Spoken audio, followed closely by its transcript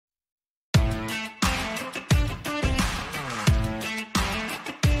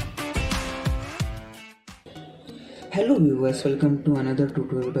Hello viewers, welcome to another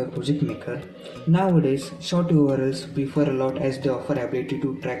tutorial by Project Maker. Nowadays, short URLs prefer a lot as they offer ability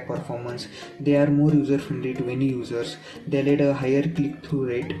to track performance. They are more user friendly to any users. They lead a higher click-through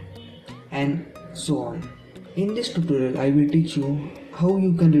rate and so on. In this tutorial, I will teach you how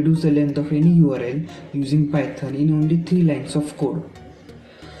you can reduce the length of any URL using Python in only 3 lines of code.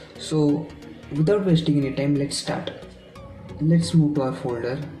 So, without wasting any time, let's start. Let's move to our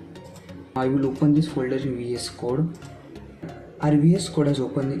folder. I will open this folder in VS Code. Our VS Code has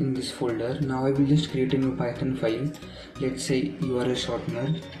opened in this folder. Now I will just create a new Python file. Let's say URL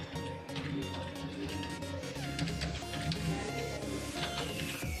shortener.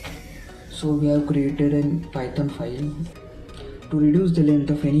 So we have created a Python file. To reduce the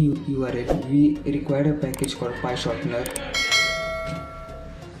length of any URL, we require a package called pyshortener.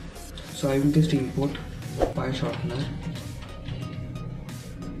 So I will just import pyshortener.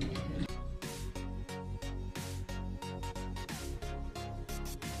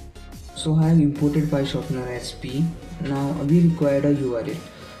 So I have imported pyshortener as P. Now we require a URL.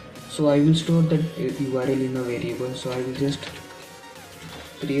 So I will store that URL in a variable. So I will just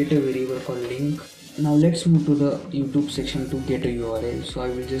create a variable called link. Now let's move to the YouTube section to get a URL. So I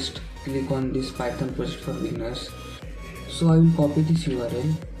will just click on this Python project for beginners. So I will copy this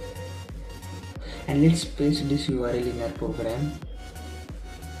URL and let's paste this URL in our program.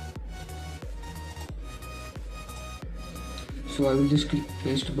 So I will just click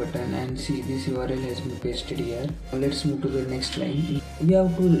paste button and see this URL has been pasted here. Now let's move to the next line. We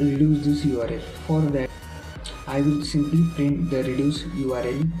have to reduce this URL. For that, I will simply print the reduce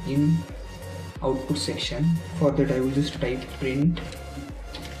URL in output section. For that, I will just type print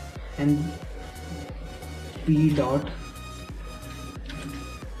and p.shortener,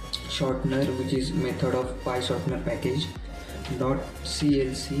 which is method of pyshortener package,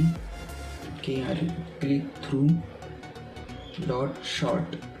 .clc kare click through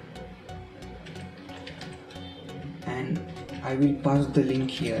 .short, and I will pass the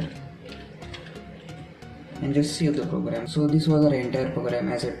link here and just save the program. So this was our entire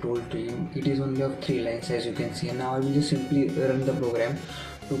program. As I told to you, it is only of 3 lines as you can see. Now I will just simply run the program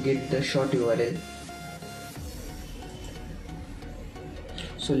to get the short URL.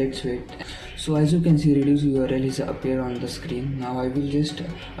 So let's wait. So as you can see, reduce URL is appear on the screen. Now I will just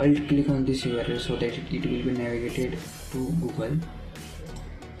alt click on this URL so that it will be navigated to Google.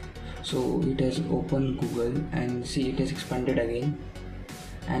 So it has opened Google and see it has expanded again,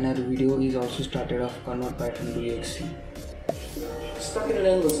 and our video is also started of convert Python to exe. Stuck in an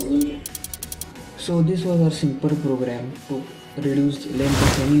endless loop. So this was our simple program to reduce length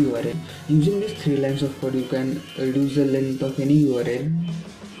of any URL. Using these 3 lines of code, you can reduce the length of any URL.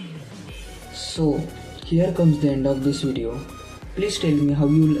 So here comes the end of this video. Please tell me how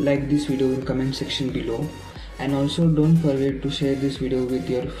you like this video in comment section below, and also don't forget to share this video with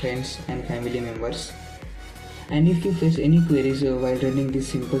your friends and family members. And if you face any queries while running this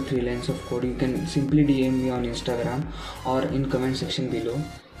simple 3 lines of code, you can simply DM me on Instagram or in comment section below.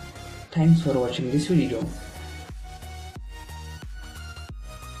 Thanks for watching this video.